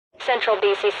Central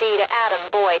BCC to Adam,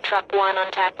 Boy, Truck 1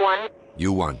 on TAC 1.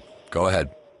 U1, go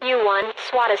ahead. U1,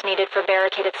 SWAT is needed for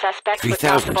barricaded suspects with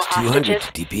possible hostages.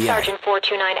 DPI. Sergeant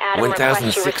 429 Adam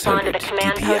requests you respond to the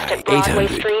command post at Broadway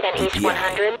Street and East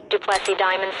 100, DuPlessis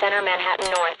Diamond Center, Manhattan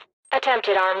North.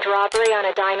 Attempted armed robbery on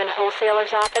a diamond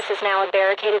wholesaler's office is now a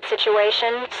barricaded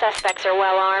situation. Suspects are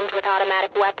well armed with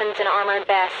automatic weapons and armored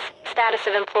vests. Status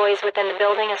of employees within the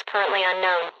building is currently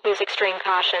unknown. Use extreme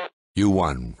caution.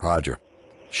 U1, roger.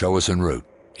 Show us en route.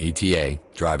 ETA,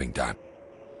 driving time.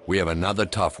 We have another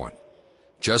tough one.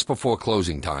 Just before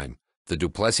closing time, the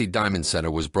DuPlessis Diamond Center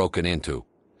was broken into.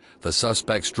 The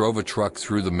suspects drove a truck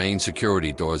through the main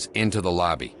security doors into the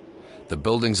lobby. The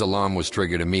building's alarm was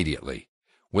triggered immediately.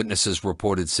 Witnesses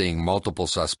reported seeing multiple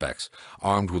suspects,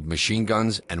 armed with machine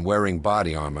guns and wearing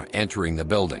body armor, entering the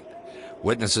building.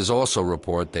 Witnesses also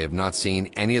report they have not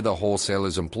seen any of the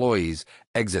wholesaler's employees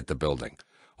exit the building,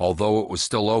 although it was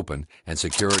still open and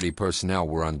security personnel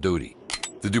were on duty.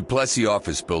 The DuPlessis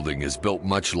office building is built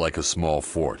much like a small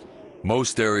fort.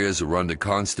 Most areas are under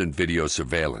constant video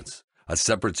surveillance. A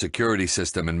separate security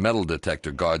system and metal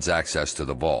detector guards access to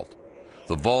the vault.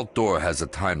 The vault door has a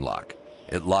time lock.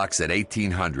 It locks at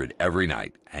 1800 every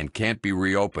night and can't be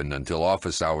reopened until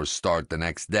office hours start the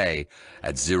next day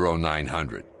at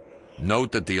 0900.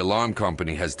 Note that the alarm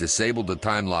company has disabled the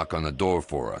time lock on the door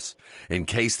for us, in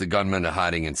case the gunmen are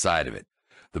hiding inside of it.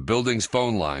 The building's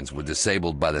phone lines were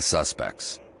disabled by the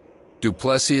suspects.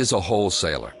 DuPlessis is a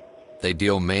wholesaler. They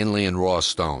deal mainly in raw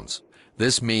stones.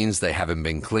 This means they haven't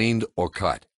been cleaned or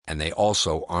cut, and they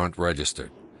also aren't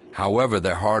registered. However,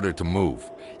 they're harder to move.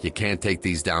 You can't take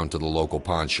these down to the local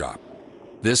pawn shop.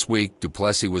 This week,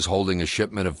 DuPlessis was holding a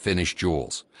shipment of finished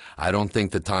jewels. I don't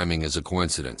think the timing is a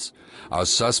coincidence. Our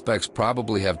suspects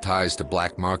probably have ties to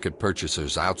black market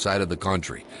purchasers outside of the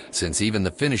country, since even the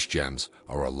finished gems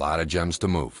are a lot of gems to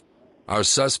move. Our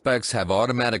suspects have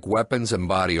automatic weapons and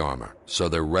body armor, so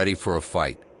they're ready for a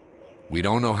fight. We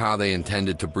don't know how they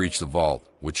intended to breach the vault,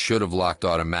 which should have locked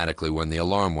automatically when the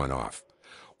alarm went off.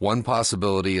 One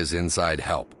possibility is inside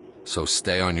help, so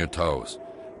stay on your toes.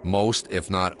 Most, if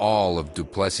not all, of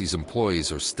DuPlessis'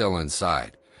 employees are still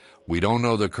inside. We don't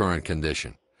know their current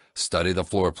condition. Study the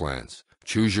floor plans,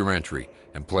 choose your entry,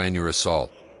 and plan your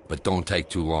assault, but don't take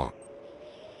too long.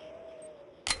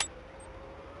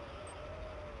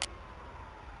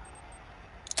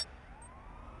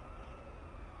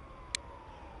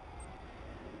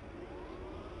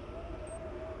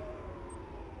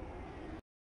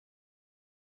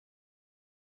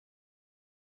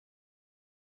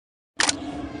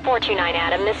 .429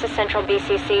 Adam, this is Central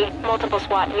BCC. Multiple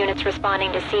SWAT units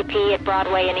responding to CP at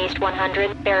Broadway and East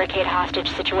 100. Barricade hostage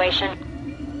situation.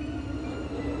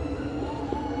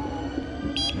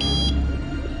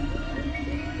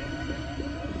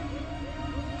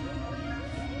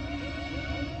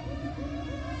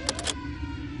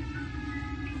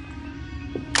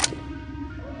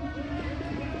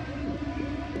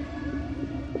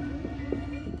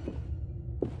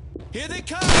 Here they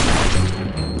come!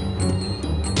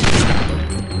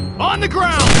 On the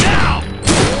ground, now!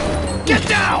 Get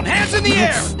down! Hands in the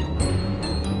air!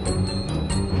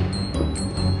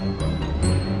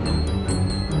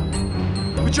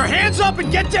 Put your hands up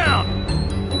and get down!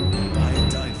 I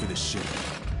ain't dying for this shit.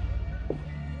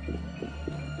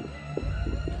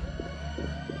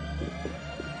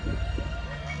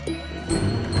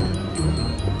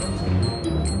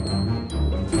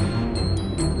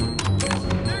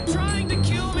 They're trying to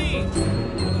kill me!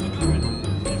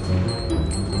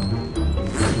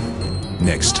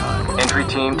 Next time. Entry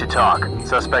team to talk.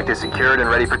 Suspect is secured and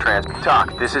ready for transport.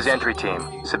 Talk, this is entry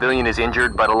team. Civilian is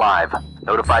injured but alive.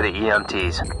 Notify the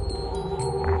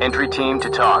EMTs. Entry team to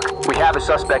talk. We have a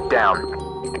suspect down.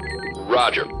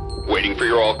 Roger. Waiting for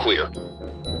your all clear.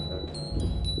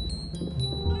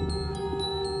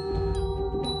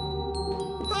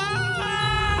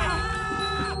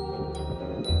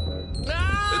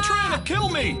 They're trying to kill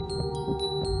me!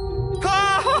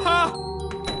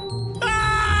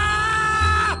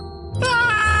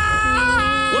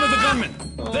 One of the gunmen!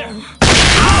 There!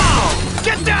 Ow!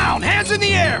 Get down! Hands in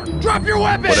the air! Drop your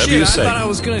weapon! Whatever you say. I thought I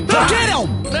was gonna die. Get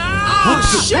him!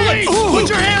 Oh, shit! Put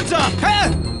your hands up!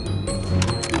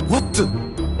 What the?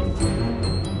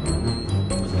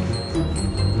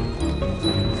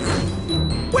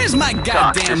 Where's my Talk,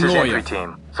 goddamn this is lawyer? entry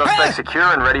team. Suspect secure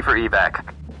and ready for evac.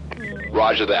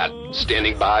 Roger that.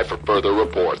 Standing by for further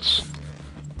reports.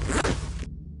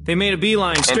 They made a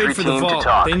beeline straight Entry for the team to vault.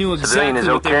 talk. They knew Civilian exactly is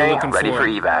what they were okay, looking ready for. for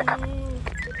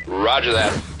evac. Roger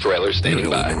that. Trailer standing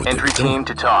by. Entry team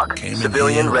to talk.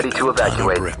 Civilian ready to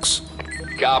evacuate.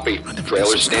 Copy.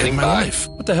 Trailer standing by.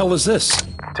 What the hell is this?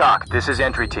 TOC, this is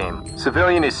entry team.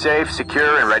 Civilian is safe,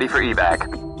 secure, and ready for evac.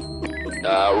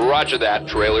 Roger that.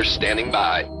 Trailer standing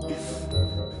by.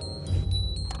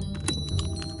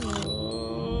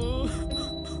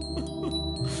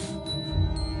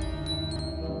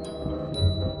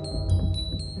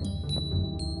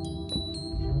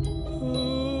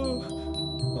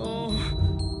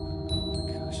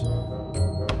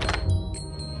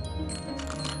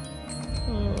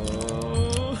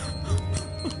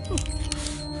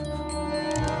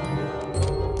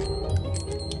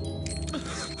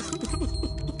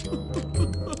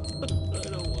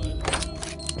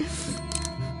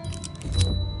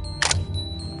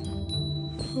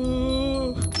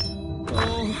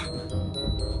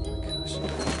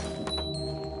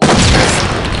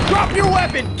 Drop your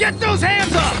weapon! Get those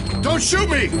hands up! Don't shoot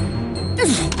me!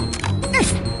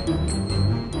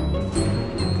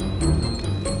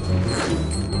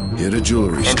 Hit a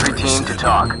jewelry store. Entry team to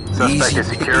TOC. Suspect is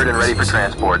secured and ready for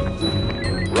transport.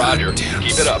 Roger.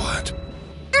 Keep it up. SWAT.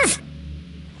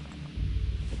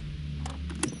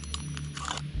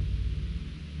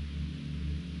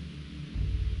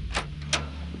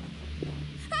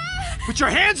 Put your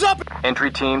hands up!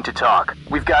 Entry team to TOC.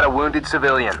 We've got a wounded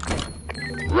civilian.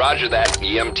 Roger that.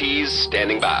 EMTs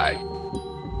standing by.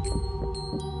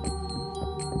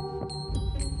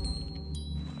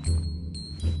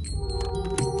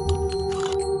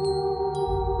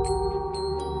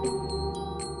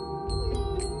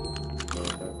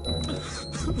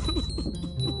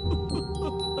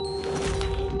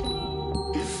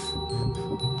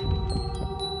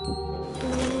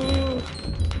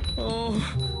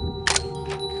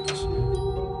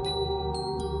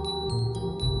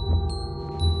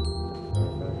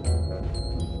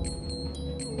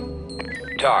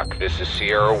 TOC, this is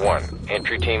Sierra 1.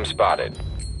 Entry team spotted.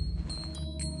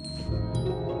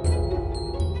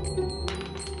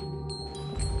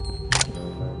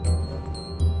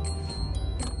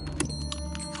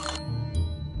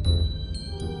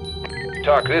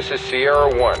 TOC, this is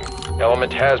Sierra 1.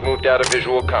 Element has moved out of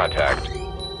visual contact.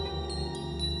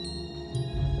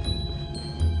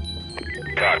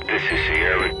 TOC, this is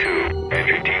Sierra 2.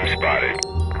 Entry team spotted.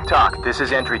 TOC, this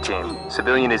is entry team.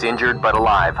 Civilian is injured but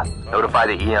alive. Notify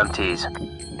the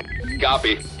EMTs.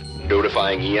 Copy.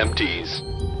 Notifying EMTs.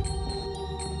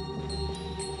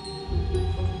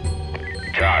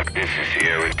 TOC, this is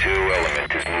Sierra 2.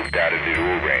 Element has moved out of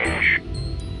visual range.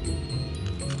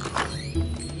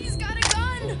 He's got a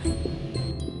gun!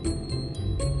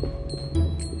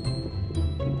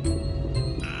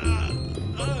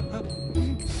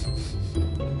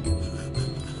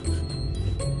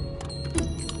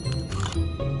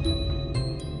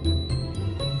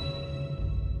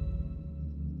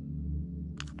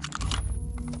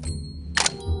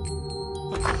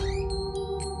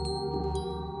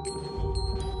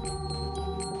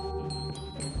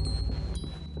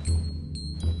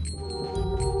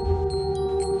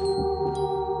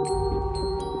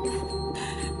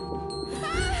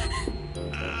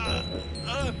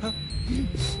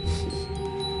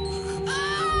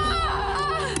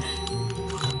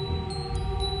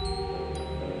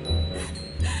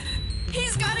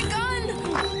 He's got a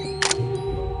gun!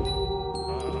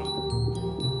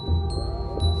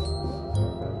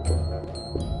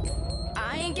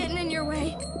 I ain't getting in your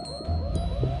way.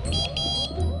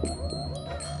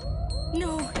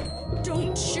 No,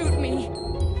 don't shoot me.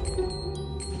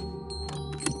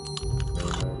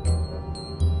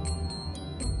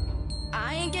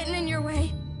 I ain't getting in your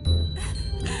way.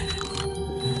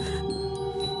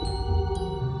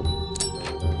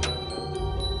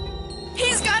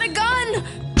 He's got a gun!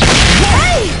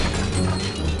 Hey!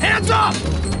 Hands up!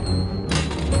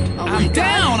 Oh my I'm God.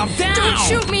 down! I'm down! Don't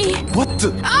shoot me! What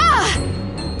the? Ah!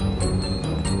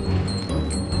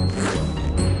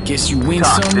 Guess you win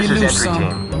TOC, some, you this is lose entry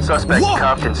some. team. Suspect Whoa!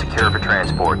 cuffed and secure for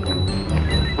transport.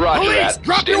 Roger Police, that.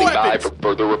 drop your Standing by weapons! for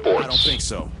further reports. I don't think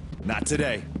so. Not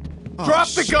today. Drop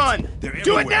the gun! They're Do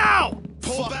it everywhere. now!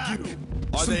 Pull back!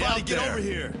 Are they out get over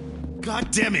here? God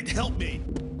damn it, help me!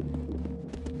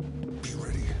 Be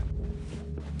ready.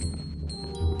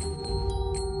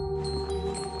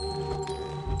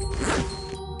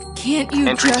 Can't you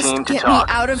Entry just team to get me TOC.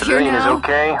 out of here Civilian now? is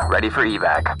okay, ready for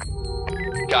evac.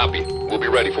 Copy. We'll be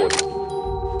ready for them.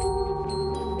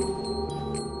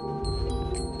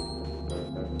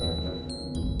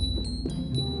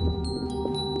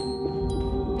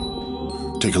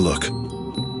 Take a look.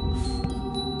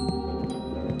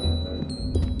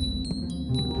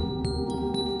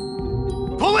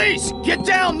 Police! Get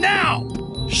down now!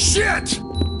 Shit!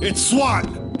 It's SWAT!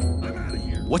 I'm out of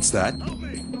here. What's that? Help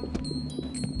me.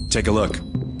 Take a look.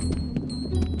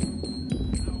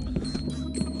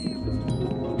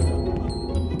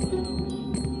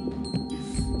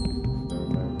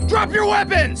 Drop your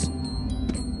weapons!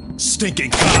 Stinking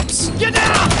cops! Get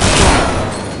down!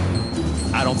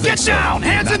 I don't think Get so. down!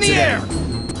 Hands Not in the today. air!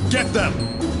 Get them!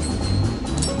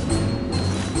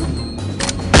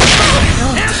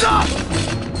 Hands up!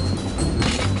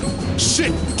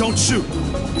 Shit! Don't shoot!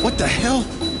 What the hell?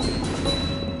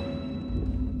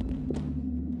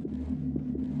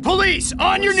 Police,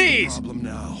 on your knees! Problem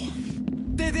now.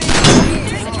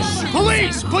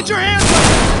 Police, put your hands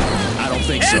up! I don't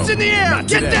think so. Hands in the air! Not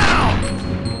Get today.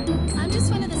 down! I'm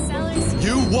just one of the sellers.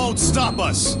 You won't stop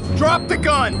us! Drop the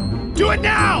gun! Do it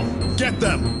now! Get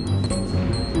them!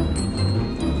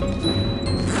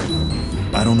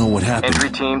 I don't know what happened. Entry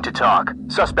team to talk.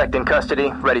 Suspect in custody,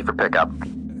 ready for pickup.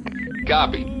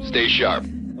 Copy. Stay sharp.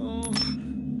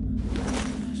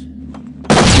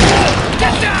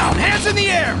 Get down! Hands in the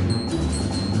air!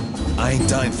 I ain't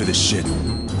dying for this shit.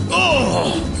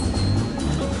 Oh!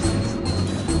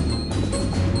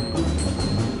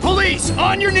 Police,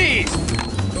 on your knees!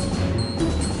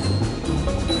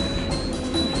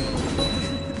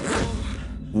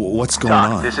 What's going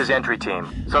Talk, on? this is entry team.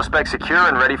 Suspect secure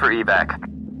and ready for evac.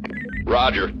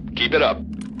 Roger. Keep it up.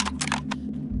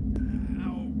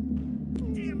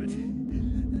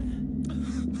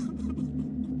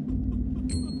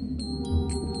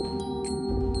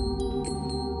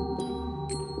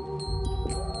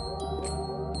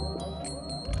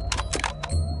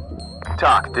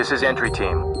 Talk, this is entry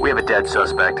team. We have a dead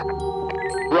suspect.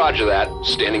 Roger that.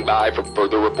 Standing by for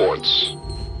further reports.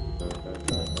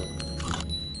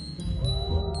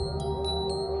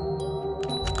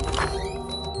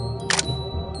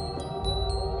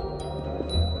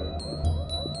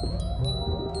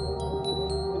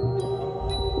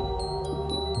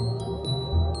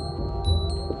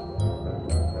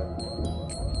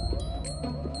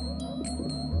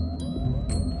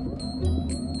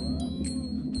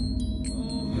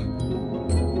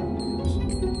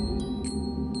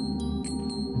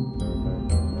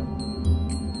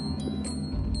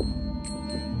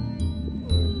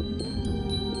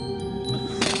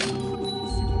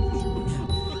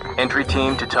 Entry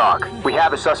team to talk. We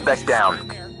have a suspect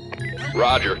down.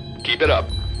 Roger. Keep it up.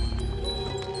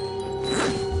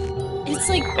 It's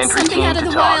like Entry something team out of to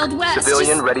the talk. Wild West.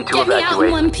 Civilian Just ready to get me out in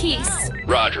evacuate. one piece.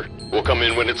 Roger. We'll come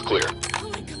in when it's clear. Oh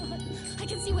my god, I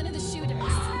can see one of the shooters.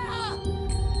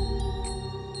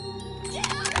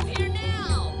 Get out of here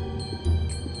now!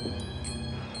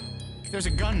 There's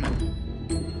a gunman.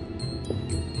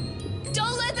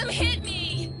 Don't let them hit me!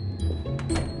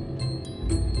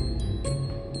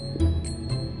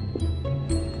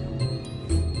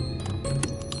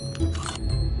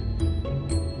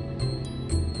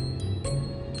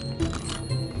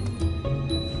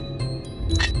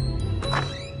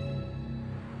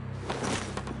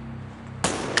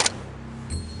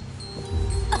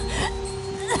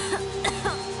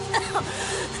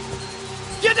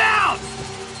 Get down!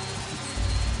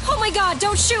 Oh my god,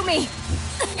 don't shoot me!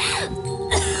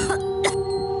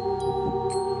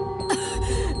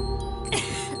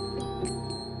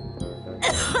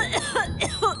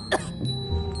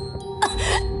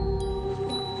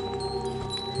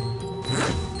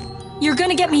 You're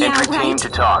gonna get me out, Entry team right? to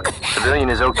talk. Civilian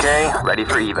is okay, ready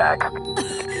for evac.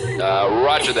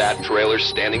 Roger that. Trailer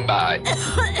standing by.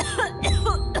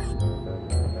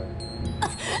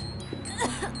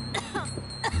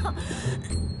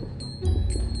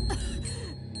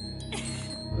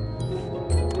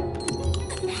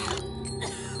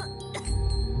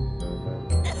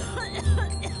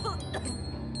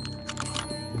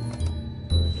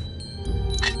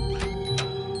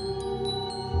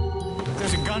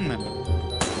 There's a gunman.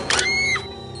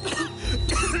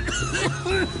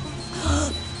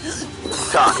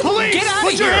 Talk. Police! Get out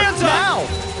Put of your here hands now!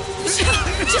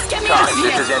 Just get me Talk, out of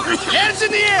this here! is entry team. Hands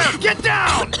in the air! Get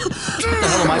down! What the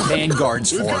hell are my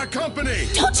vanguards We've for? got company!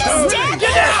 Don't just stand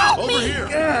Get there! out! Over here!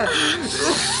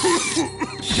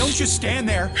 Don't just stand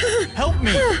there. Help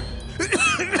me.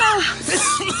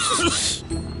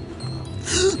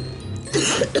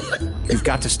 You've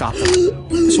got to stop them.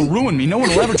 This will ruin me. No one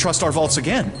will ever trust our vaults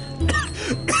again.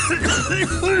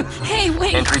 Hey,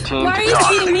 wait! Entry team Why to are you talk.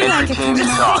 treating me like Entry a team to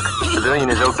criminal? talk. Civilian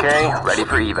is okay, ready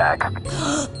for evac.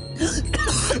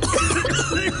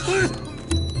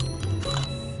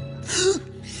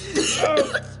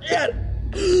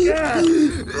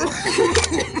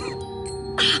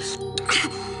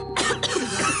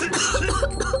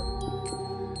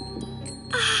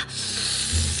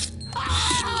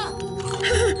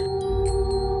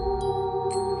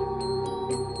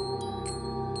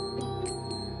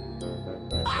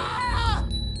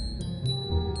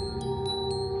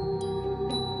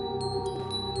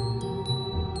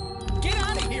 Get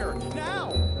out of here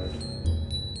now!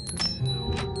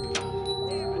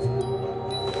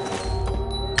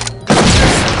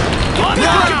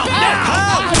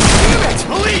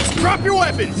 Drop your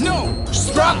weapons! No!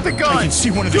 Drop the gun! I can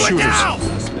see one of the shooters. Do it now!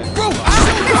 Bro,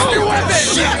 drop your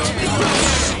weapons!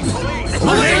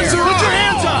 Police, put your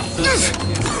hands up!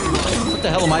 What the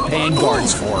hell am I paying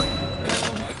guards for?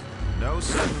 No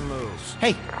sudden moves.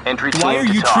 Hey, Entry team why are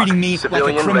to you talk. treating me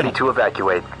Civilian like a criminal? ready to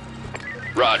evacuate.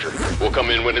 Roger. We'll come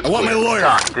in when it's I want clear. my lawyer.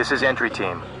 Talk, this is entry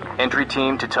team. Entry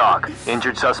team to talk.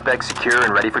 Injured suspect secure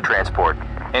and ready for transport.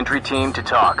 Entry team to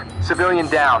talk. Civilian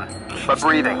down, but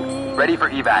breathing. Ready for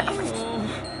evac.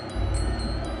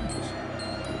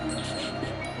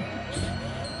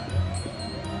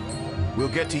 We'll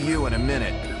get to you in a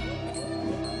minute.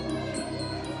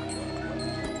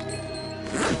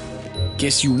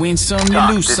 Guess you win some, you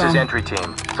Talk, lose this some. is entry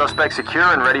team. Suspect secure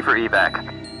and ready for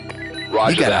evac.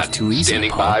 Roger You got that. off too easy,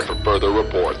 Standing punk. by for further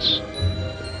reports.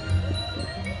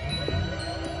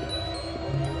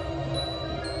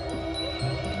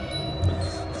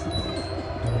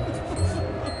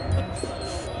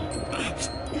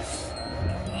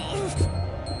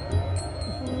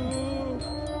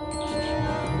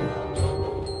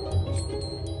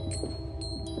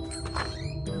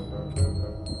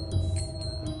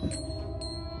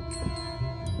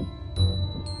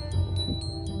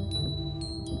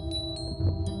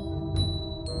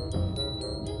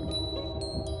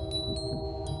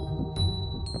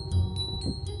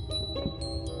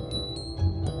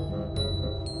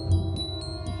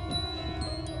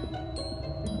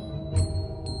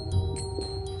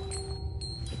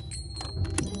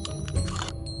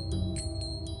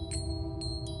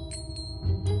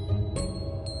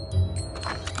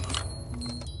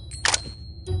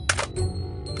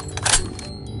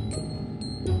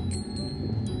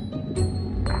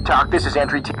 Talk, this is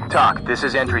entry team. Talk, this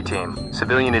is entry team.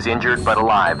 Civilian is injured but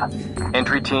alive.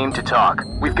 Entry team to talk.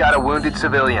 We've got a wounded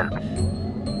civilian.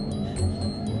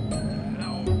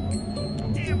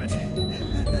 Damn it.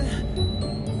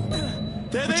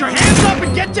 Put your hands up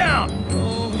and get down!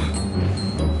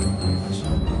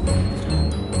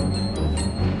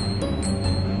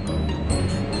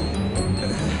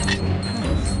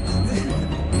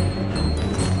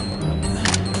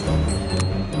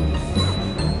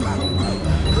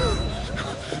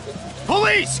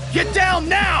 Police, get down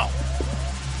now!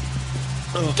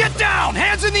 Get down!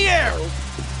 Hands in the air!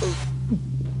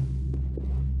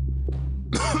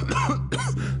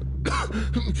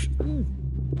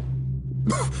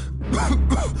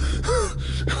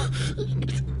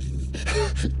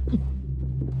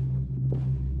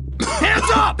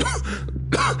 Hands up!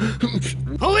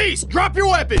 Police, drop your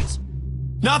weapons!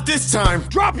 Not this time.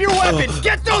 Drop your weapons!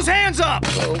 Get those hands up!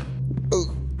 Hands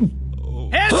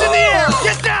in the air!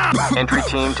 Get down! Entry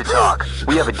team to talk.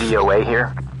 We have a DOA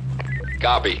here.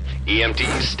 Copy.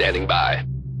 EMTs standing by.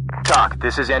 Talk,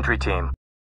 this is entry team.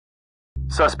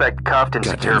 Suspect cuffed and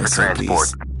secure for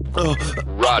transport.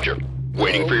 Roger.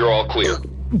 Waiting for your all clear.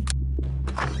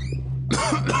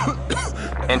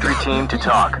 Entry team to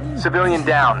talk. Civilian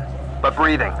down, but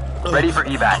breathing. Ready for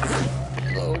evac.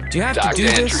 Do you have Doc to do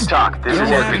to this? entry. Talk, this I is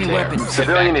don't have entry any team. weapons.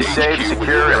 Civilian is Get safe, back to HQ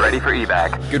secure, when and ready for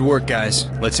evac. Good work, guys.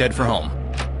 Let's head for home.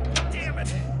 Damn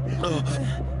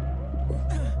it.